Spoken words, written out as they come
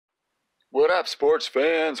What up, sports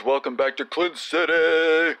fans? Welcome back to Clint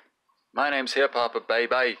City. My name's Hip Hoppa,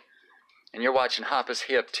 baby, and you're watching Hoppa's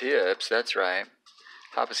Hip Tips. That's right,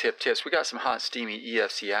 Hoppa's Hip Tips. We got some hot, steamy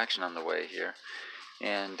EFC action on the way here,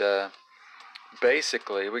 and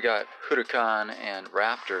basically we got Huracan and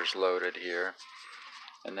Raptors loaded here,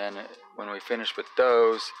 and then when we finish with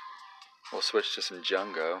those, we'll switch to some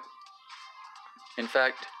Jungo. In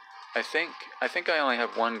fact, I think I only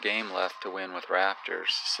have one game left to win with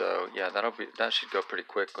Raptors, so yeah, that should go pretty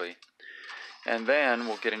quickly. And then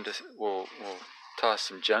we'll toss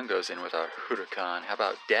some Jungos in with our Huracan. How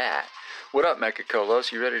about that? What up, Mecha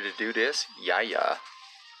Colos? You ready to do this? Yeah.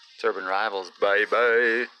 It's Urban Rivals,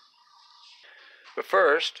 baby. But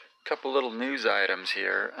first, a couple little news items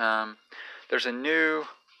here. There's a new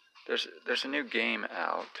game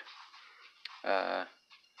out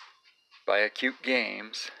by Acute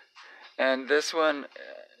Games. And this one,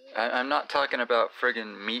 I'm not talking about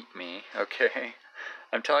friggin' Meet Me, okay?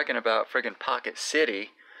 I'm talking about friggin' Pocket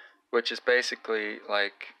City, which is basically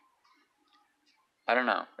like, I don't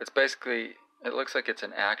know. It's basically, it looks like it's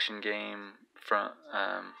an action game from,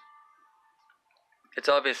 it's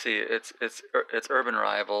obviously, it's Urban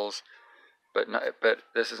Rivals, but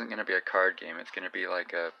this isn't going to be a card game. It's going to be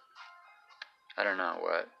like a, I don't know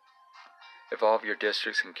what, evolve your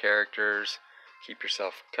districts and characters. Keep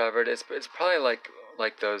yourself covered. It's probably like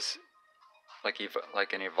those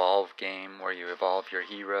like an evolve game where you evolve your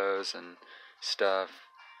heroes and stuff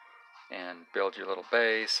and build your little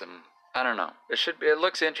base, and I don't know. It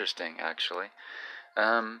looks interesting actually.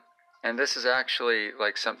 And this is actually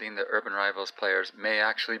like something that Urban Rivals players may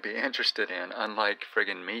actually be interested in, unlike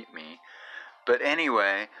friggin' Meet Me. But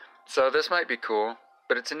anyway, so this might be cool,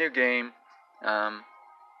 but it's a new game.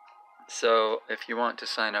 So if you want to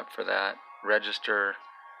sign up for that, register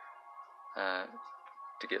to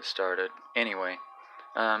get started. Anyway,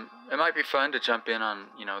 it might be fun to jump in on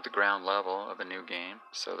the ground level of a new game,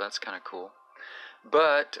 so that's kind of cool.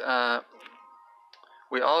 But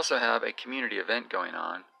we also have a community event going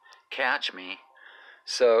on, Catch Me.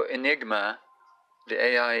 So Enigma, the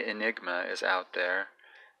AI Enigma, is out there,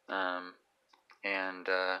 and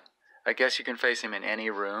I guess you can face him in any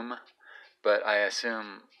room, but I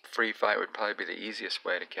assume free fight would probably be the easiest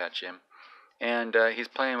way to catch him. And he's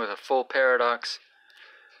playing with a full Paradox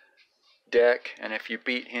deck, and if you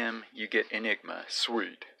beat him, you get Enigma.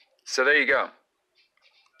 Sweet. So there you go.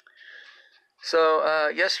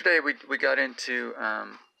 So yesterday we got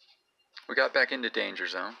back into Danger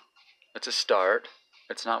Zone. It's a start.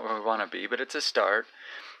 It's not where we want to be, but it's a start.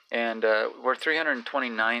 And we're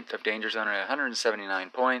 329th of Danger Zone at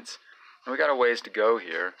 179 points. And we got a ways to go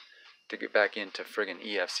here to get back into friggin'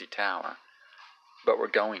 EFC Tower. But we're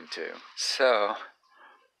going to. So,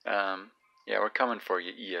 yeah, we're coming for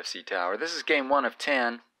you, EFC Tower. This is game 1 of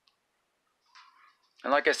 10.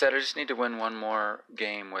 And like I said, I just need to win one more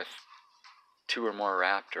game with 2 or more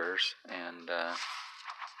Raptors. And,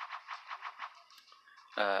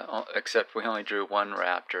 except we only drew 1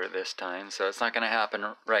 Raptor this time, so it's not going to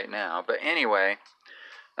happen right now. But anyway,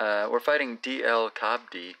 we're fighting DL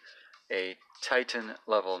Kabdi, a Titan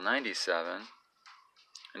level 97.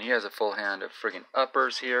 And he has a full hand of friggin'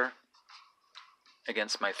 uppers here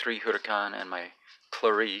against my 3 Huracan and my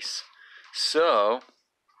Clarice. So,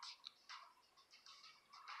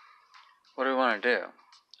 what do we want to do?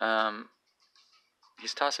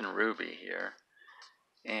 He's tossing Ruby here.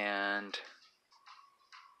 And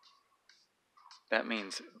that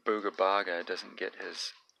means Booga Baga doesn't get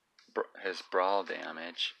his brawl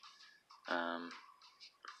damage. And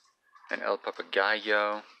El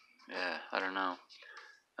Papagayo, yeah, I don't know.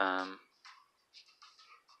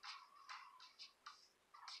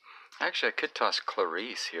 Actually, I could toss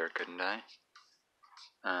Clarice here, couldn't I?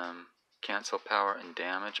 Cancel power and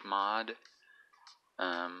damage mod.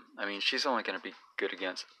 I mean, she's only going to be good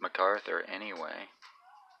against MacArthur anyway.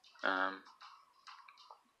 And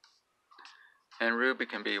Ruby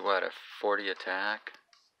can be, what, a 40 attack?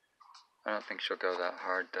 I don't think she'll go that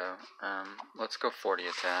hard, though. Let's go 40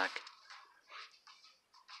 attack.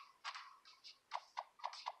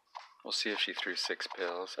 We'll see if she threw 6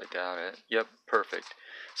 pills. I doubt it. Yep, perfect.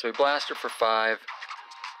 So we blast her for 5.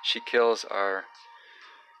 She kills our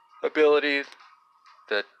ability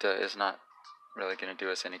that is not really going to do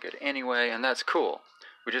us any good anyway, and that's cool.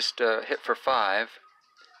 We just hit for 5.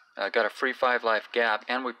 Got a free 5 life gap,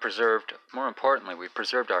 and we preserved, more importantly, we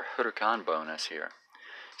preserved our Huracan bonus here.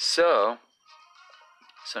 So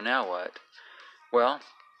now what? Well,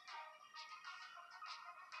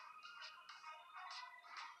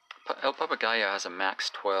 El Papagayo has a max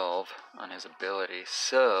 12 on his ability,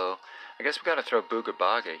 so I guess we got to throw Booga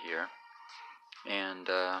Baga here. And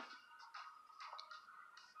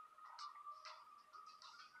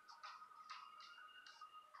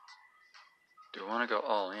Do we want to go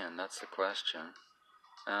all in? That's the question.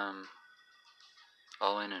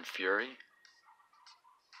 All in Fury?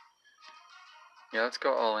 Yeah, let's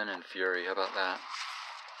go all in Fury. How about that?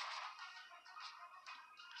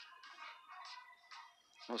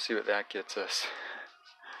 We'll see what that gets us.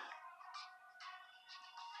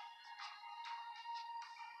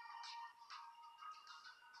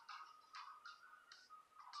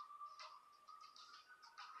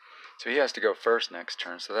 So he has to go first next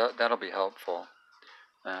turn, so that'll be helpful.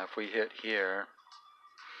 If we hit here,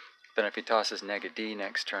 then if he tosses Nega D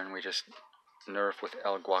next turn, we just nerf with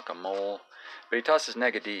El Guacamole. But he tosses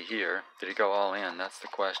Nega D here. Did he go all in? That's the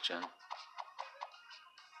question.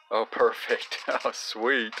 Oh, perfect. Oh,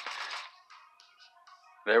 sweet.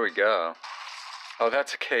 There we go. Oh,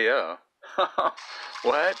 that's a KO.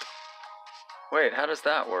 What? Wait, how does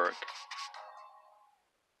that work?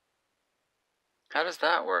 How does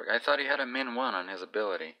that work? I thought he had a min 1 on his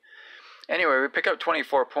ability. Anyway, we pick up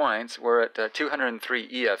 24 points. We're at 203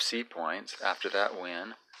 EFC points after that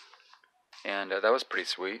win. And that was pretty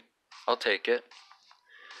sweet. I'll take it.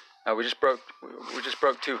 We just broke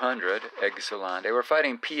 200. Exolande. We're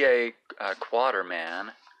fighting PA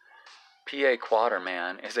Quaterman. PA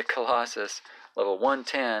Quaterman is a Colossus level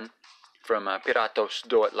 110 from Piratos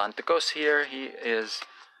do Atlânticos here. He is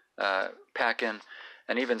packing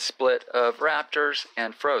an even split of Raptors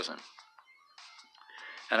and Frozen.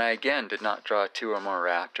 And I again did not draw 2 or more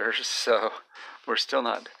Raptors, so we still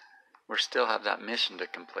have that mission to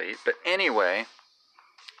complete. But anyway,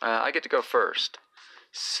 I get to go first.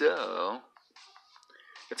 So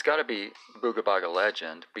it's got to be Booga Baga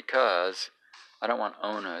Legend, because I don't want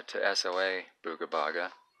Ona to SOA Booga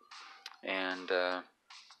Baga. And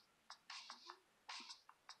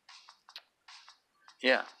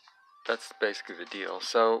yeah, that's basically the deal.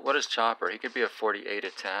 So what is Chopper? He could be a 48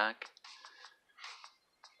 attack.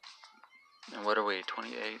 And what are we,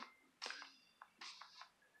 28?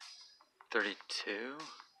 32?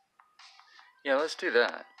 Yeah, let's do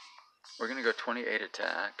that. We're going to go 28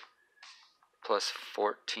 attack. Plus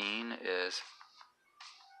 14 is,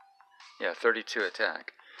 yeah, 32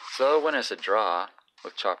 attack. So that'll win us a draw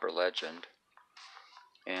with Chopper Legend.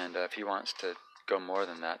 And if he wants to go more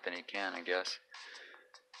than that, then he can, I guess.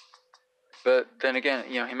 But then again,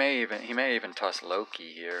 you know, he may even toss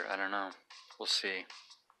Loki here. I don't know. We'll see.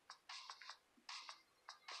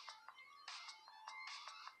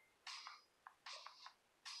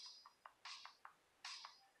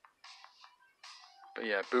 But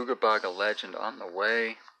yeah, Booga Baga Legend on the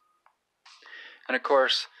way. And of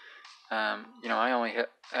course, you know, I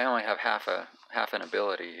only have half an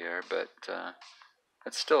ability here, but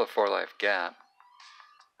it's still a 4-life gap.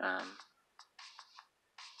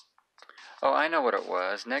 Oh, I know what it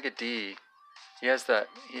was. Nega D, he has that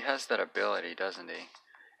ability, doesn't he?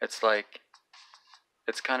 It's like,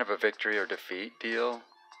 it's kind of a victory or defeat deal.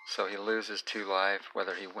 So he loses 2 life,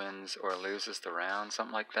 whether he wins or loses the round,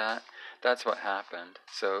 something like that. That's what happened.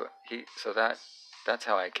 So that's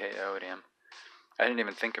how I KO'd him. I didn't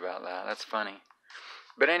even think about that. That's funny.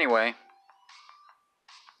 But anyway,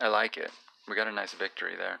 I like it. We got a nice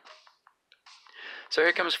victory there. So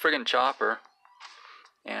here comes friggin' Chopper.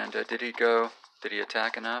 And did he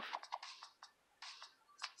attack enough?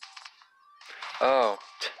 Oh,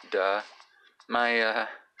 duh. My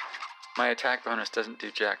attack bonus doesn't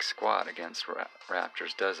do jack squat against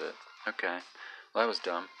Raptors, does it? Okay. Well, that was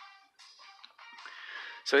dumb.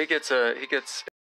 So he gets